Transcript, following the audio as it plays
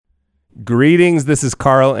Greetings, this is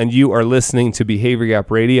Carl, and you are listening to Behavior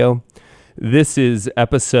Gap Radio. This is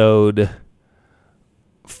episode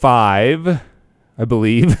 5, I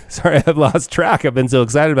believe. Sorry, I've lost track. I've been so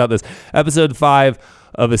excited about this. Episode 5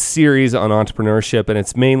 of a series on entrepreneurship, and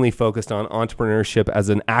it's mainly focused on entrepreneurship as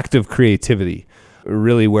an act of creativity,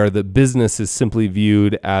 really where the business is simply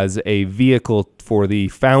viewed as a vehicle for the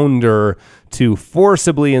founder to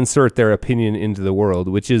forcibly insert their opinion into the world,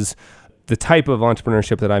 which is the type of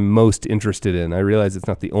entrepreneurship that I'm most interested in. I realize it's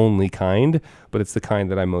not the only kind, but it's the kind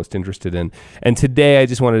that I'm most interested in. And today I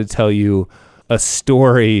just wanted to tell you a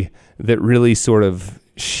story that really sort of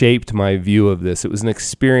shaped my view of this. It was an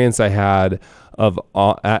experience I had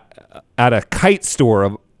at a kite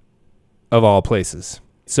store of all places.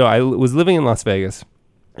 So I was living in Las Vegas,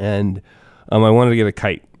 and I wanted to get a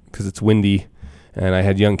kite because it's windy. And I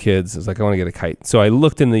had young kids. I was like, I want to get a kite. So I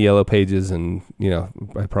looked in the yellow pages and,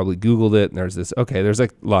 I probably Googled it. And there's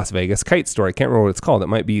like Las Vegas kite store. I can't remember what it's called. It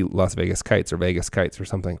might be Las Vegas Kites or Vegas Kites or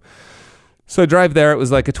something. So I drive there. It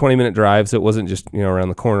was like a 20-minute drive. So it wasn't just, around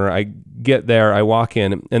the corner. I get there. I walk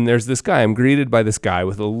in and there's this guy. I'm greeted by this guy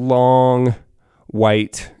with a long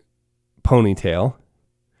white ponytail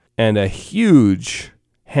and a huge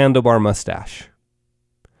handlebar mustache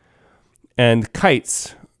and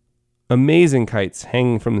kites. Amazing kites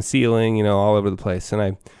hanging from the ceiling, all over the place.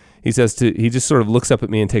 And he just sort of looks up at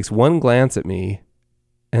me and takes one glance at me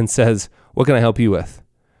and says, "What can I help you with?"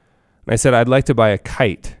 And I said, "I'd like to buy a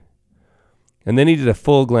kite." And then he did a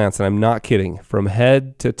full glance, and I'm not kidding, from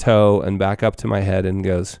head to toe and back up to my head, and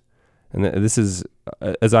goes, and this is,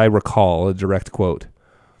 as I recall, a direct quote.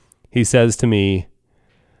 He says to me,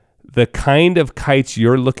 "The kind of kites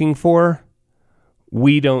you're looking for,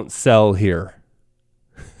 we don't sell here."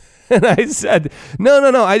 And I said,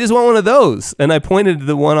 no, I just want one of those. And I pointed to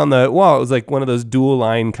the one on the wall. It was like one of those dual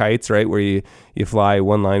line kites, right? Where you fly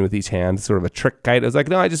one line with each hand, sort of a trick kite. I was like,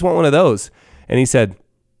 no, I just want one of those. And he said,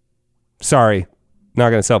 "Sorry,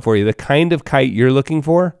 not going to sell for you. The kind of kite you're looking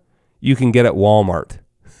for, you can get at Walmart."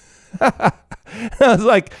 I was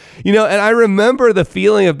like, and I remember the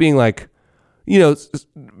feeling of being like,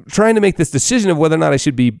 trying to make this decision of whether or not I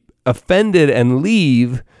should be offended and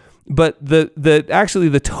leave. But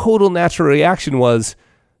the total natural reaction was,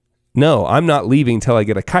 no, I'm not leaving till I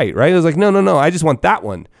get a kite, right? I was like, no, I just want that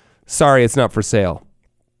one. Sorry, it's not for sale.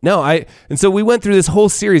 And so we went through this whole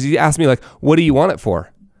series. He asked me like, "What do you want it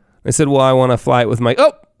for?" I said, "Well, I want to fly it with I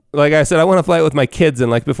want to fly it with my kids." And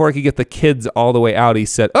like before I could get the kids all the way out, he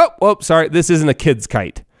said, "Oh, sorry, this isn't a kid's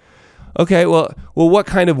kite." Okay, well, what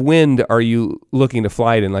kind of wind are you looking to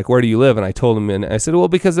fly it in? Like, where do you live? And I told him, and I said, "Well,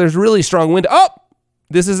 because there's really strong wind." "Oh,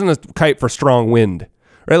 this isn't a kite for strong wind,"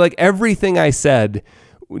 right? Like everything I said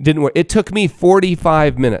didn't work. It took me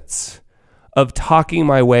 45 minutes of talking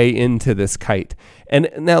my way into this kite. And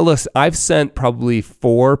now listen, I've sent probably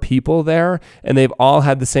 4 people there and they've all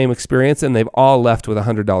had the same experience and they've all left with a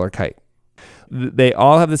 $100 kite. They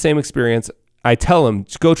all have the same experience. I tell them,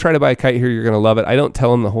 go try to buy a kite here. You're going to love it. I don't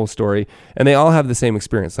tell them the whole story. And they all have the same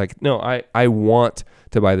experience. Like, no, I want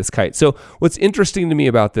to buy this kite. So what's interesting to me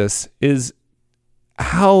about this is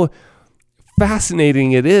how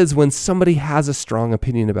fascinating it is when somebody has a strong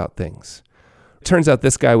opinion about things. It turns out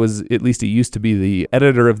this guy was, at least he used to be, the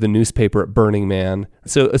editor of the newspaper at Burning Man.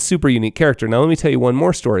 So a super unique character. Now let me tell you one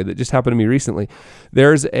more story that just happened to me recently.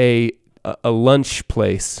 There's a lunch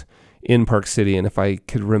place in Park City, and if I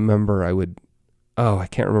could remember, I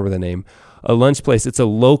can't remember the name. A lunch place, it's a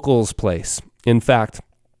locals place. In fact,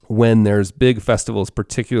 when there's big festivals,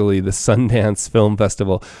 particularly the Sundance Film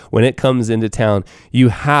Festival, when it comes into town,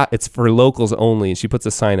 it's for locals only. And she puts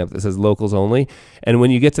a sign up that says locals only. And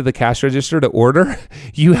when you get to the cash register to order,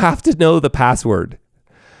 you have to know the password.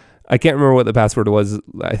 I can't remember what the password was.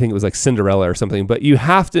 I think it was like Cinderella or something, but you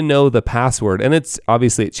have to know the password. And it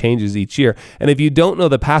changes each year. And if you don't know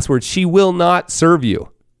the password, she will not serve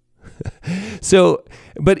you. So,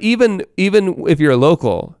 but even if you're a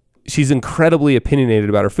local, she's incredibly opinionated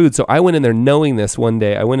about her food. So I went in there knowing this one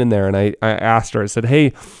day. I went in there and I asked her, I said,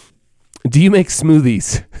 "Hey, do you make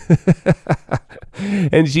smoothies?"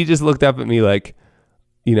 And she just looked up at me like,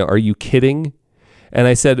 "Are you kidding?" And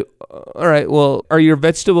I said, "All right, well, are your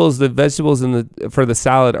vegetables, the vegetables for the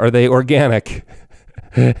salad, are they organic?"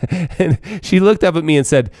 And she looked up at me and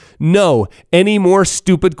said, "No, any more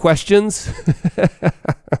stupid questions?"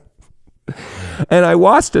 And I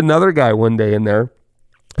watched another guy one day in there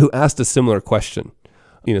who asked a similar question,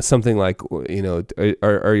 something like,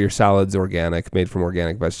 are your salads organic, made from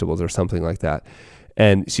organic vegetables or something like that?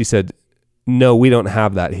 And she said, "No, we don't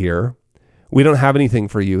have that here. We don't have anything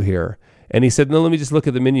for you here." And he said, "No, let me just look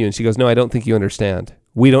at the menu." And she goes, "No, I don't think you understand.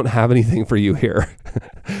 We don't have anything for you here.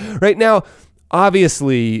 Right now,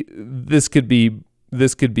 obviously, this could be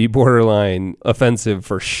borderline offensive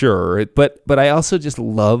for sure. But I also just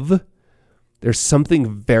love, there's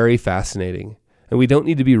something very fascinating. And we don't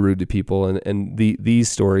need to be rude to people. And these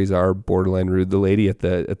stories are borderline rude. The lady at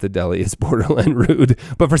the deli is borderline rude.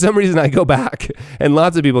 But for some reason, I go back. And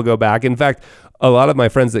lots of people go back. In fact, a lot of my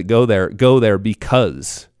friends that go there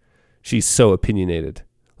because she's so opinionated.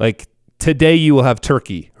 Like, today you will have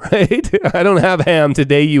turkey, right? I don't have ham.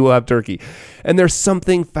 Today you will have turkey. And there's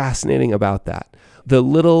something fascinating about that. The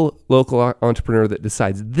little local entrepreneur that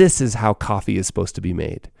decides this is how coffee is supposed to be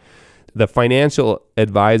made. The financial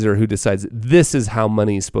advisor who decides this is how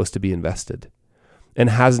money is supposed to be invested and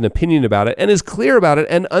has an opinion about it and is clear about it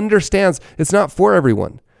and understands it's not for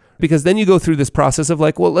everyone. Because then you go through this process of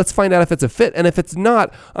like, well, let's find out if it's a fit. And if it's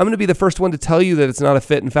not, I'm going to be the first one to tell you that it's not a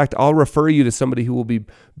fit. In fact, I'll refer you to somebody who will be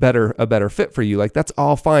a better fit for you. Like, that's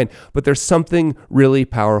all fine. But there's something really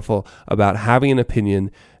powerful about having an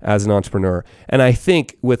opinion as an entrepreneur. And I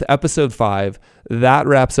think with episode 5, that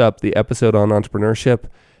wraps up the episode on entrepreneurship.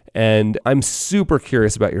 And I'm super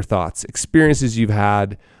curious about your thoughts, experiences you've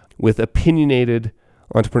had with opinionated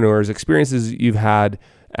entrepreneurs, experiences you've had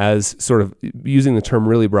as, sort of using the term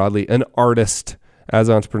really broadly, an artist as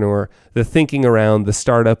an entrepreneur, the thinking around the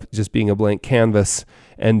startup just being a blank canvas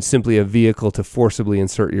and simply a vehicle to forcibly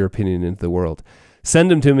insert your opinion into the world.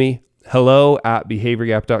 Send them to me,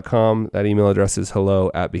 hello@behaviorgap.com. That email address is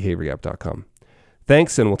hello@behaviorgap.com.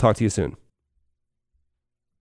 Thanks, and we'll talk to you soon.